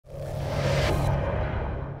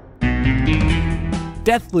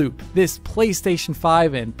Deathloop, this PlayStation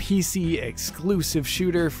 5 and PC exclusive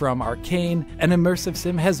shooter from Arkane, an immersive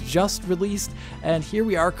sim, has just released, and here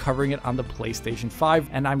we are covering it on the PlayStation 5,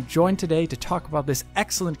 and I'm joined today to talk about this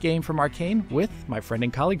excellent game from Arkane with my friend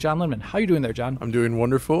and colleague John Linneman. How are you doing there, John? I'm doing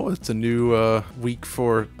wonderful. It's a new week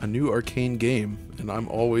for a new Arkane game, and I'm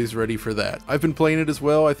always ready for that. I've been playing it as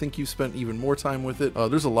well. I think you've spent even more time with it.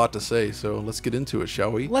 There's a lot to say, so let's get into it,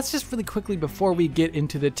 shall we? Let's just really quickly, before we get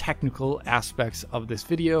into the technical aspects of this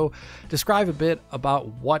video, describe a bit about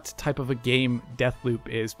what type of a game Deathloop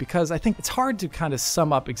is, because I think it's hard to kind of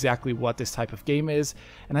sum up exactly what this type of game is,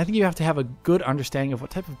 and I think you have to have a good understanding of what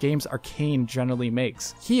type of games Arkane generally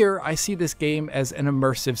makes. Here, I see this game as an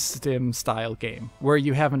immersive sim style game, where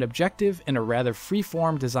you have an objective in a rather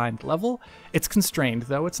free-form designed level. It's constrained,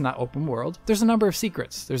 though, it's not open world. There's a number of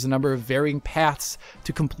secrets. There's a number of varying paths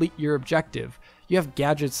to complete your objective. You have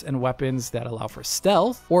gadgets and weapons that allow for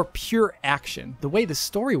stealth or pure action. The way the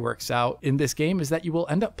story works out in this game is that you will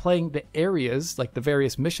end up playing the areas, like the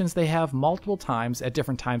various missions they have, multiple times at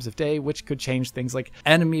different times of day, which could change things like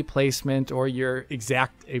enemy placement or your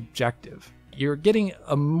exact objective. You're getting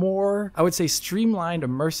a more, I would say, streamlined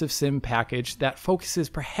immersive sim package that focuses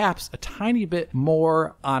perhaps a tiny bit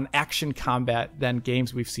more on action combat than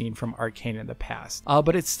games we've seen from Arkane in the past.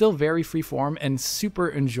 But it's still very freeform and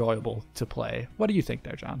super enjoyable to play. What do you think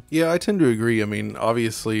there, John? Yeah, I tend to agree. I mean,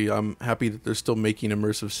 obviously, I'm happy that they're still making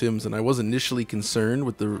immersive sims, and I was initially concerned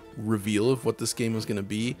with the reveal of what this game was going to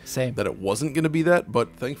be. Same. That it wasn't going to be that,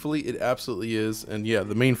 but thankfully it absolutely is. And yeah,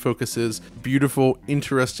 the main focus is beautiful,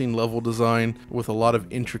 interesting level design with a lot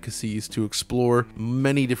of intricacies to explore,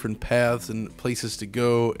 many different paths and places to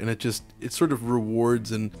go, and it sort of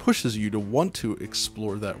rewards and pushes you to want to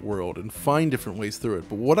explore that world and find different ways through it.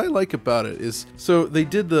 But what I like about it is, so they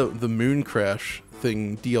did the moon crash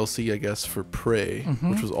thing, DLC, I guess, for Prey,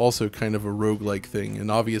 which was also kind of a roguelike thing,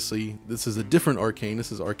 and obviously this is a different Arkane.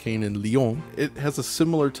 This is Arkane in Lyon. It has a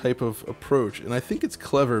similar type of approach, and I think it's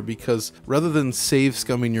clever because rather than save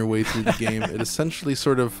scumming your way through the game, it essentially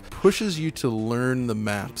sort of pushes you to learn the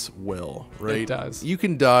maps well, right? It does. You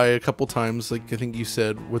can die a couple times, like I think you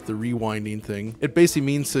said, with the rewinding thing. It basically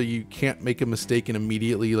means so you can't make a mistake and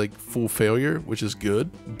immediately like full failure, which is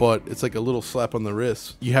good, but it's like a little slap on the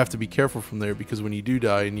wrist. You have to be careful from there, because when you do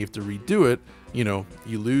die and you have to redo it, you know,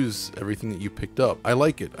 you lose everything that you picked up. I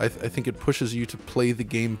like it. I think it pushes you to play the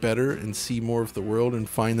game better and see more of the world and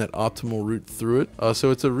find that optimal route through it.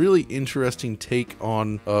 So it's a really interesting take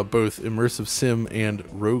on both immersive sim and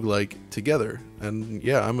roguelike together. And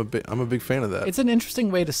yeah, I'm a big fan of that. It's an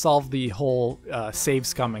interesting way to solve the whole save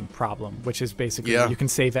scumming problem, which is basically you can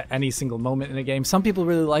save at any single moment in a game. Some people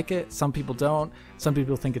really like it, some people don't. Some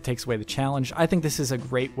people think it takes away the challenge. I think this is a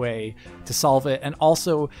great way to solve it, and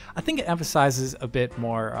also I think it emphasizes a bit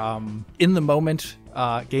more in the moment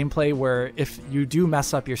gameplay, where if you do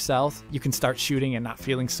mess up yourself, you can start shooting and not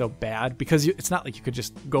feeling so bad, because it's not like you could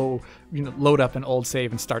just go, load up an old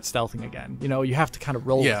save and start stealthing again. You have to kind of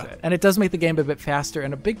roll with it, and it does make the game a bit faster.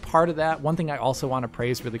 And a big part of that, one thing I also want to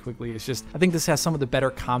praise really quickly, is just I think this has some of the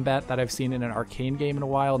better combat that I've seen in an Arkane game in a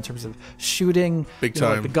while, in terms of shooting. Big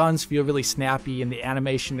time. Like the guns feel really snappy, and the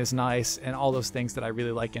animation is nice, and all those things that I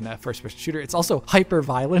really like in a first-person shooter. It's also hyper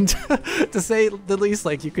violent, to say the least.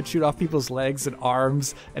 Like, you could shoot off people's legs and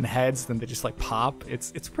arms and heads, then they just like pop.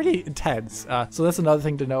 It's pretty intense. So that's another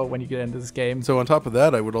thing to know when you get into this game. So on top of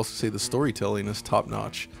that, I would also say the storytelling is top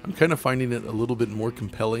notch. I'm kind of finding it a little bit more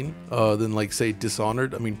compelling than, like, say,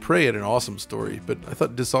 Dishonored. I mean, Prey had an awesome story, but I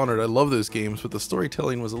thought Dishonored, I love those games, but the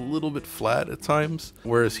storytelling was a little bit flat at times.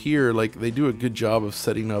 Whereas here, like, they do a good job of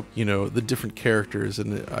setting up, the different characters,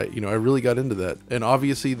 and I really got into that. And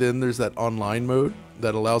obviously then there's that online mode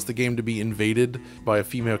that allows the game to be invaded by a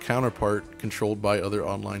female counterpart controlled by other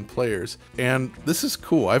online players. And this is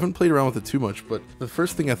cool. I haven't played around with it too much, but the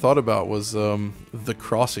first thing I thought about was The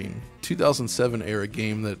Crossing, 2007 era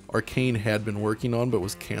game that Arkane had been working on but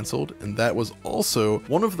was canceled, and that was also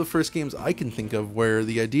one of the first games I can think of where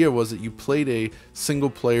the idea was that you played a single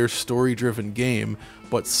player story driven game,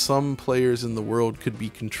 but some players in the world could be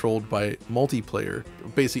controlled by multiplayer,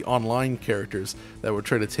 basically online characters that would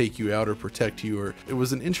try to take you out or protect you. Or it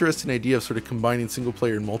was an interesting idea of sort of combining single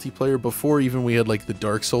player and multiplayer before even we had like the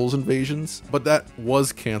Dark Souls invasions, but that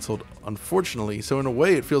was canceled, unfortunately. So in a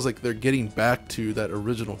way, it feels like they're getting back to that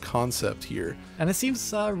original concept here. And it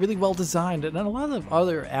seems really well designed, and a lot of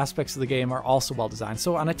other aspects of the game are also well designed.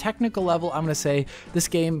 So on a technical level, I'm going to say this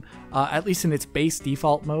game, at least in its base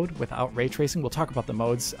default mode without ray tracing, we'll talk about the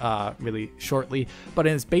modes really shortly, but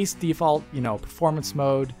in its base default, performance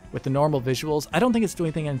mode, with the normal visuals. I don't think it's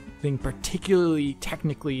doing anything particularly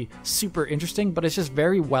technically super interesting, but it's just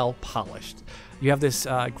very well polished. You have this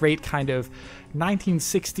great kind of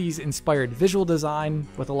 1960s inspired visual design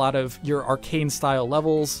with a lot of your Arkane style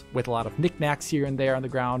levels, with a lot of knickknacks here and there on the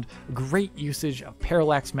ground, great usage of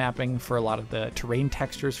parallax mapping for a lot of the terrain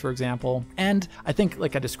textures, for example. And I think,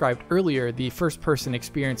 like I described earlier, the first person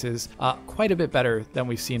experience is quite a bit better than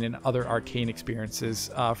we've seen in other Arkane experiences.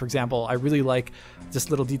 For example, I really like just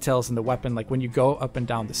little details in the weapon, like when you go up and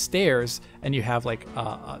down the stairs and you have like,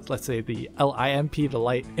 let's say the LIMP, the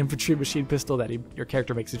light infantry machine pistol that your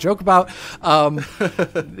character makes a joke about.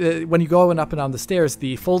 When you go up and down the stairs,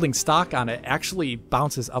 the folding stock on it actually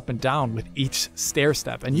bounces up and down with each stair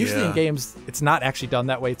step. And usually in games, it's not actually done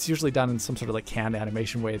that way. It's usually done in some sort of like canned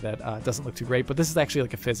animation way that doesn't look too great, but this is actually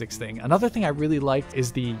like a physics thing. Another thing I really liked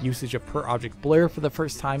is the usage of per object blur for the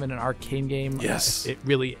first time in an Arkane game. Yes. It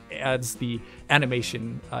really adds the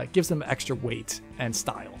animation, gives them extra weight and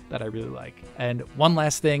style that I really like. And one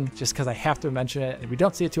last thing, just because I have to mention it, and we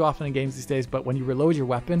don't see it too often in games these days, but when you reload your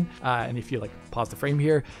weapon, and if you like pause the frame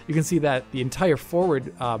here, you can see that the entire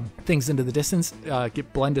forward things into the distance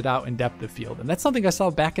get blended out in depth of field. And that's something I saw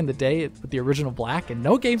back in the day with the original Black, and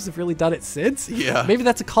no games have really done it since. Yeah. Maybe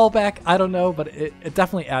that's a callback, I don't know, but it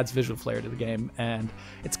definitely adds visual flair to the game. And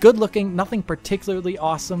it's good looking, nothing particularly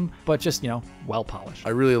awesome, but just, well polished. I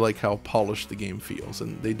really like how polished the game feels,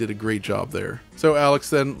 and they did a great job there. So Alex,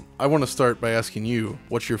 then I want to start by asking you,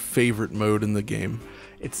 what's your favorite mode in the game?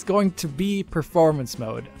 It's going to be performance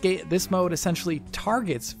mode. This mode essentially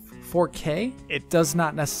targets 4K. It does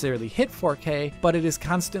not necessarily hit 4K, but it is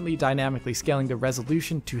constantly dynamically scaling the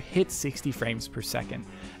resolution to hit 60 frames per second.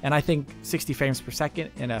 And I think 60 frames per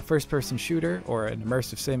second in a first-person shooter or an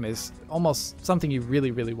immersive sim is almost something you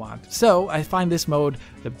really, really want. So I find this mode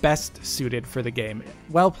the best suited for the game.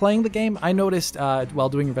 While playing the game, I noticed while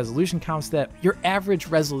doing resolution counts that your average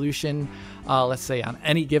resolution, let's say on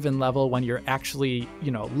any given level, when you're actually,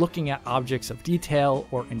 looking at objects of detail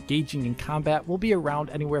or engaging in combat, will be around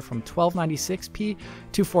anywhere from 1296p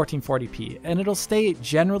to 1440p, and it'll stay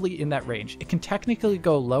generally in that range. It can technically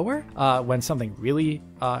go lower when something really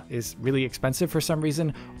is really expensive for some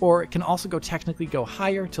reason, or it can also technically go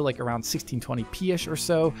higher to like around 1620p-ish or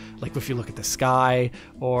so, like if you look at the sky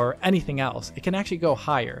or anything else. It can actually go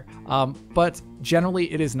higher, but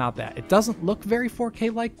generally it is not that. It doesn't look very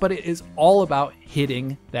 4K-like, but it is all about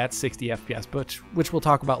hitting that 60 FPS, which we'll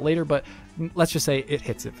talk about later, but let's just say it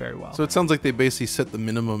hits it very well. So it sounds like they basically set the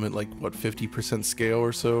minimum at 50% scale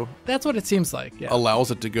or so? That's what it seems like, yeah.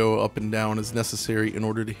 Allows it to go up and down as necessary in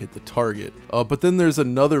order to hit the target. But then there's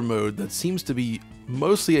another mode that seems to be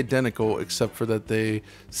mostly identical, except for that they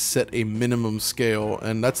set a minimum scale,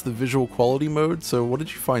 and that's the visual quality mode. So what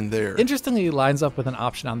did you find there? Interestingly, it lines up with an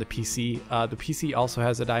option on the PC. The PC also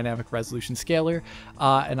has a dynamic resolution scaler,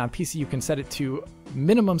 and on PC you can set it to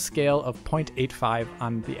minimum scale of 0.85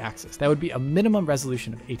 on the axis. That would be a minimum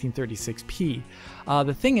resolution of 1836p.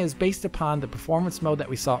 The thing is, based upon the performance mode that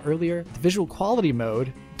we saw earlier, the visual quality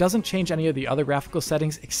mode doesn't change any of the other graphical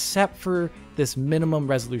settings except for this minimum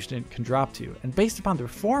resolution it can drop to. And based upon the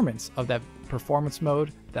performance of that performance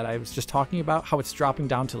mode that I was just talking about, how it's dropping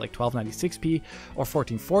down to like 1296p or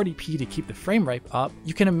 1440p to keep the frame rate up,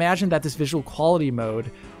 you can imagine that this visual quality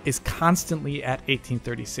mode is constantly at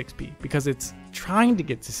 1836p because it's trying to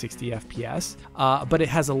get to 60 FPS, but it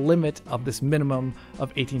has a limit of this minimum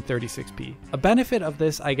of 1836p. A benefit of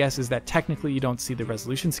this, I guess, is that technically you don't see the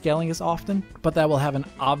resolution scaling as often, but that will have an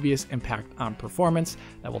obvious impact on performance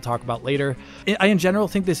that we'll talk about later. I, in general,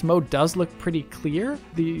 think this mode does look pretty clear.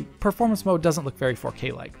 The performance mode doesn't look very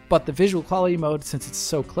 4K-like, but the visual quality mode, since it's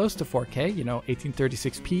so close to 4K,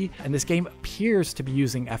 1836p, and this game appears to be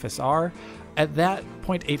using FSR, at that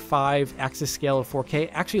 0.85 axis scale of 4K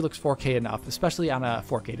actually looks 4K enough, especially on a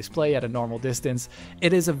 4K display at a normal distance.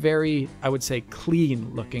 It is a very, I would say,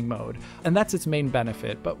 clean looking mode, and that's its main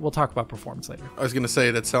benefit, but we'll talk about performance later. I was going to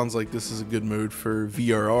say, that sounds like this is a good mode for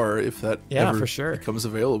VRR if that ever for sure becomes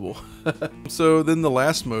available. So then the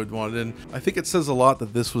last mode one, and I think it says a lot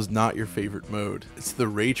that this was not your favorite mode. It's the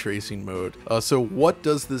ray tracing mode. So what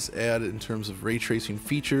does this add in terms of ray tracing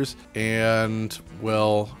features? And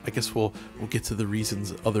well, I guess we'll get to the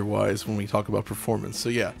reasons otherwise when we talk about performance. So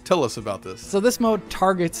yeah, tell us about this. So this mode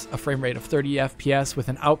targets a frame rate of 30 FPS with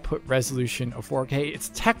an output resolution of 4K. It's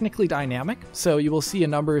technically dynamic, so you will see a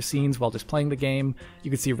number of scenes while just playing the game. You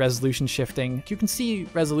can see resolution shifting. You can see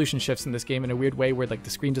resolution shifts in this game in a weird way where like the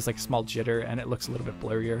screen just like a small jitter and it looks a little bit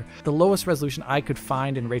blurrier. The lowest resolution I could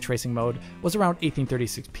find in ray tracing mode was around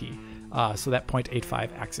 1836p. So that 0.85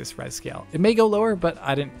 axis res scale. It may go lower, but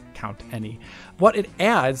I didn't count any. What it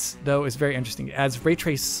adds, though, is very interesting. It adds ray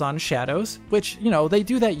trace sun shadows, which, they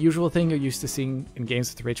do that usual thing you're used to seeing in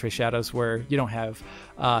games with ray trace shadows where you don't have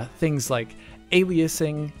things like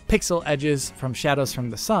aliasing pixel edges from shadows from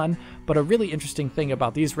the sun. But a really interesting thing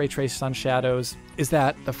about these ray trace sun shadows is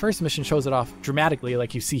that the first mission shows it off dramatically,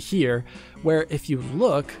 like you see here, where if you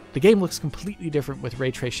look, the game looks completely different with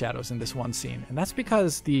ray trace shadows in this one scene. And that's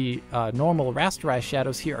because the normal rasterized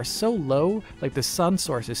shadows here are so low, like the sun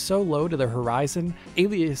source is so low to the horizon.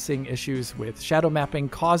 Aliasing issues with shadow mapping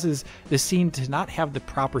causes the scene to not have the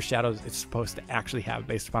proper shadows it's supposed to actually have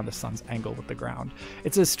based upon the sun's angle with the ground.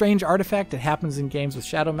 It's a strange artifact that happens in games with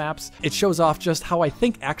shadow maps. It shows off just how I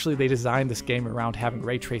think actually they designed this game around having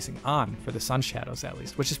ray tracing on for the sun shadows, at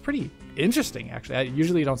least, which is pretty interesting, actually. I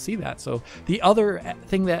usually don't see that. So the other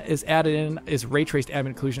thing that is added in is ray traced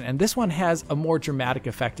ambient occlusion, and this one has a more dramatic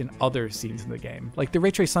effect in other scenes in the game. Like the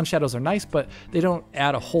ray traced sun shadows are nice, but they don't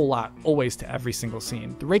add a whole lot always to every single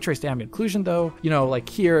scene. The ray traced ambient occlusion, though, like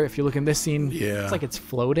here, if you look in this scene, it's like it's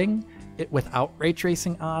floating without ray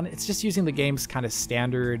tracing on. It's just using the game's kind of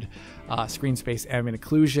standard screen space ambient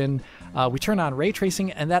occlusion. We turn on ray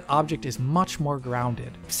tracing and that object is much more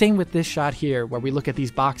grounded. Same with this shot here where we look at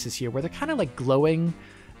these boxes here where they're kind of like glowing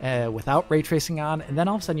without ray tracing on, and then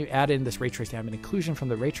all of a sudden you add in this ray traced ambient occlusion from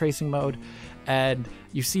the ray tracing mode and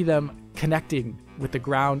you see them connecting with the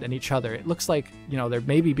ground and each other. It looks like they're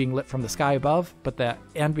maybe being lit from the sky above, but the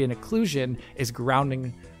ambient occlusion is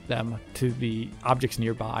grounding them to the objects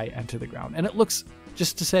nearby and to the ground, and it looks,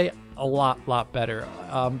 just to say, a lot better.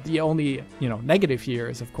 The only negative here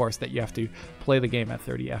is, of course, that you have to play the game at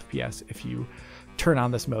 30 FPS if you turn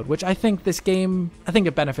on this mode, which I think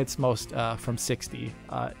it benefits most from 60.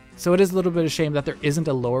 So it is a little bit of a shame that there isn't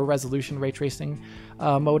a lower resolution ray tracing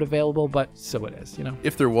mode available, but so it is,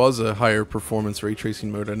 If there was a higher performance ray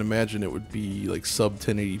tracing mode, I'd imagine it would be like sub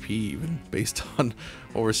 1080p even, based on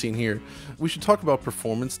what we're seeing here. We should talk about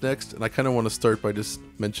performance next, and I kind of want to start by just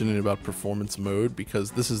mentioning about performance mode,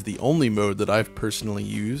 because this is the only mode that I've personally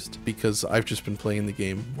used, because I've just been playing the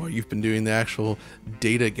game while you've been doing the actual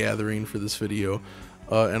data gathering for this video.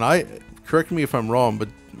 Correct me if I'm wrong, but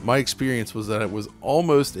my experience was that it was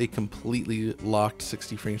almost a completely locked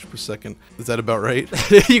 60 frames per second. Is that about right?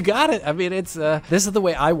 You got it. I mean, it's this is the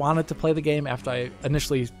way I wanted to play the game after I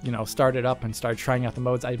initially, started up and started trying out the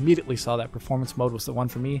modes. I immediately saw that performance mode was the one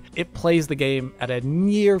for me. It plays the game at a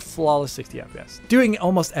near flawless 60 FPS, doing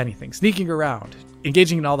almost anything, sneaking around,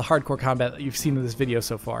 engaging in all the hardcore combat that you've seen in this video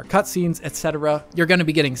so far, cutscenes, etc. You're going to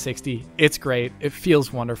be getting 60. It's great. It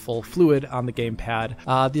feels wonderful, fluid on the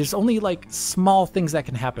gamepad. There's only like small things that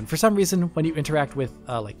can happen. For some reason, when you interact with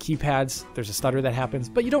like keypads, there's a stutter that happens,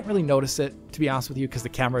 but you don't really notice it, to be honest with you, because the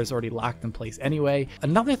camera is already locked in place anyway.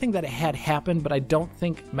 Another thing that had happened, but I don't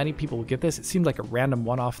think many people will get this, it seemed like a random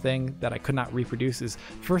one-off thing that I could not reproduce, is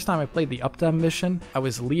the first time I played the up-down mission, I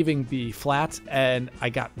was leaving the flat and I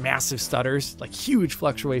got massive stutters, like huge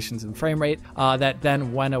fluctuations in frame rate, that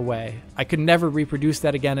then went away. I could never reproduce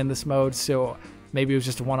that again in this mode, so maybe it was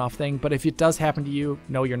just a one-off thing, but if it does happen to you,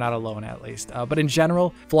 no, you're not alone, at least. But in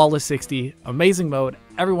general, flawless 60, amazing mode.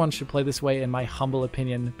 Everyone should play this way, in my humble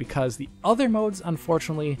opinion, because the other modes,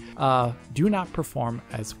 unfortunately, do not perform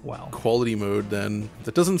as well. Quality mode, then.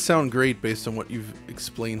 That doesn't sound great based on what you've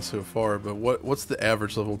explained so far, but what's the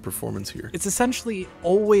average level of performance here? It's essentially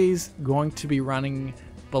always going to be running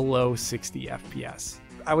below 60 FPS.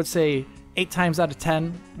 I would say 8 times out of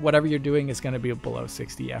 10, whatever you're doing is going to be below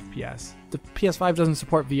 60 FPS. The PS5 doesn't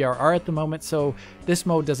support VRR at the moment, so this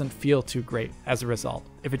mode doesn't feel too great as a result.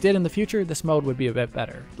 If it did in the future, this mode would be a bit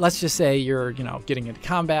better. Let's just say you're, getting into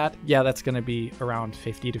combat. Yeah, that's going to be around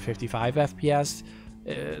 50 to 55 FPS.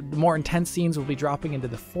 The more intense scenes will be dropping into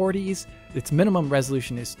the 40s. Its minimum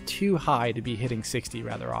resolution is too high to be hitting 60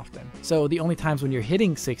 rather often. So the only times when you're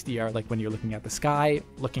hitting 60 are like when you're looking at the sky,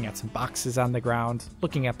 looking at some boxes on the ground,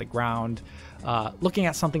 looking at the ground, looking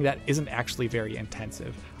at something that isn't actually very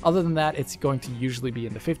intensive. Other than that, it's going to usually be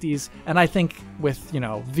in the 50s. And I think with,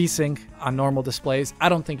 VSync on normal displays, I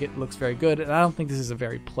don't think it looks very good. And I don't think this is a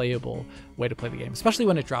very playable way to play the game, especially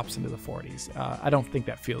when it drops into the 40s. I don't think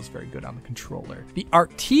that feels very good on the controller. The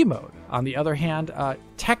RT mode, on the other hand,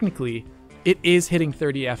 technically, it is hitting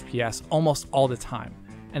 30 FPS almost all the time.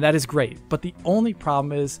 And that is great. But the only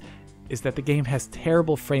problem is that the game has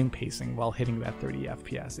terrible frame pacing while hitting that 30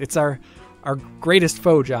 FPS. It's our greatest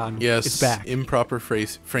foe, John. Yes, it's back. Improper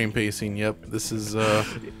frame pacing. Yep, this is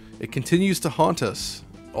it continues to haunt us.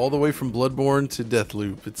 all the way from Bloodborne to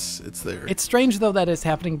Deathloop. It's there. It's strange, though, that it's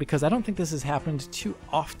happening because I don't think this has happened too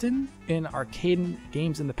often in Arkane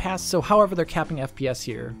games in the past. So however they're capping FPS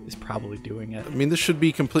here is probably doing it. I mean, this should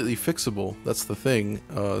be completely fixable. That's the thing.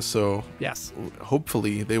 So yes,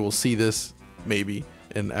 hopefully they will see this, maybe,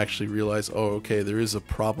 and actually realize, oh, okay, there is a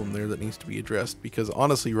problem there that needs to be addressed. Because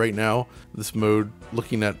honestly, right now, this mode,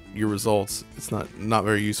 looking at your results, it's not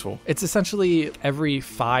very useful. It's essentially every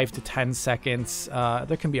 5 to 10 seconds.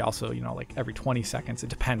 There can be also, like every 20 seconds. It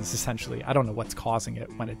depends, essentially. I don't know what's causing it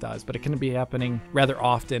when it does, but it can be happening rather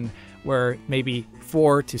often where maybe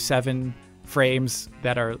 4 to 7 frames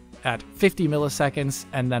that are at 50 milliseconds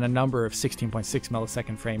and then a number of 16.6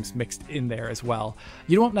 millisecond frames mixed in there as well.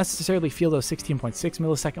 You don't necessarily feel those 16.6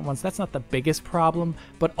 millisecond ones. That's not the biggest problem,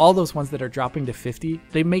 but all those ones that are dropping to 50,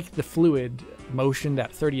 they make the fluid motion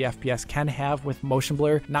that 30 FPS can have with motion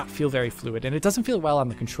blur not feel very fluid, and it doesn't feel well on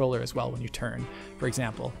the controller as well when you turn, for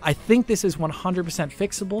example. I think this is 100%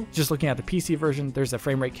 fixable. Just looking at the PC version, there's a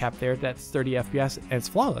frame rate cap there that's 30 FPS, and it's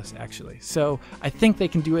flawless, actually. So I think they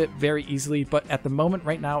can do it very easily, but at the moment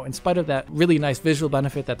right now, in spite of that really nice visual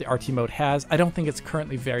benefit that the RT mode has, I don't think it's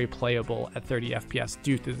currently very playable at 30 FPS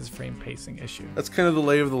due to this frame pacing issue. That's kind of the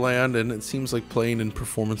lay of the land, and it seems like playing in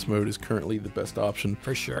performance mode is currently the best option.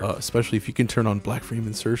 For sure. Especially if you can turn on black frame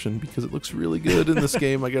insertion, because it looks really good in this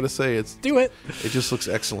game, I gotta say. Do it! It just looks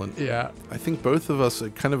excellent. Yeah. I think both of us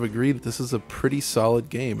kind of agree that this is a pretty solid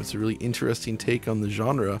game. It's a really interesting take on the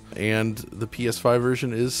genre, and the PS5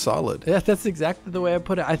 version is solid. Yeah, that's exactly the way I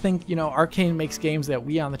put it. I think, Arkane makes games that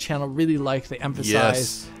we on the channel really like. They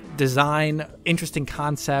emphasize design, interesting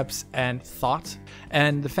concepts, and thought.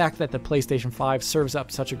 And the fact that the PlayStation 5 serves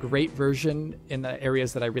up such a great version in the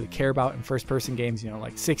areas that I really care about in first-person games,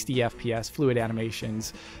 like 60 FPS, fluid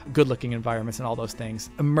animations, good-looking environments, and all those things,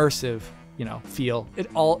 immersive, feel.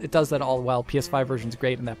 It does that all well. PS5 version's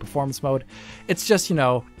great in that performance mode. It's just,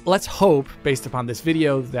 let's hope, based upon this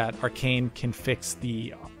video, that Arkane can fix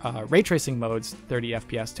the ray tracing modes, 30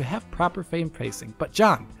 FPS, to have proper frame pacing. But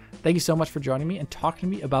John, thank you so much for joining me and talking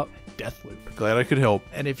to me about Deathloop. Glad I could help.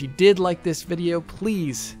 And if you did like this video,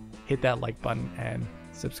 please hit that like button and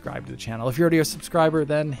subscribe to the channel. If you're already a subscriber,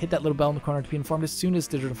 then hit that little bell in the corner to be informed as soon as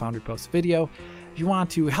Digital Foundry posts a video. If you want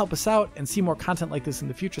to help us out and see more content like this in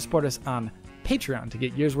the future, support us on Patreon to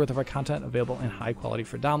get years worth of our content available in high quality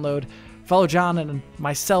for download. Follow John and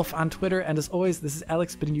myself on Twitter. And as always, this is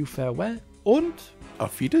Alex bidding you farewell und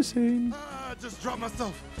auf Wiedersehen. I just dropped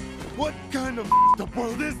myself. What kind of up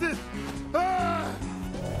world is this?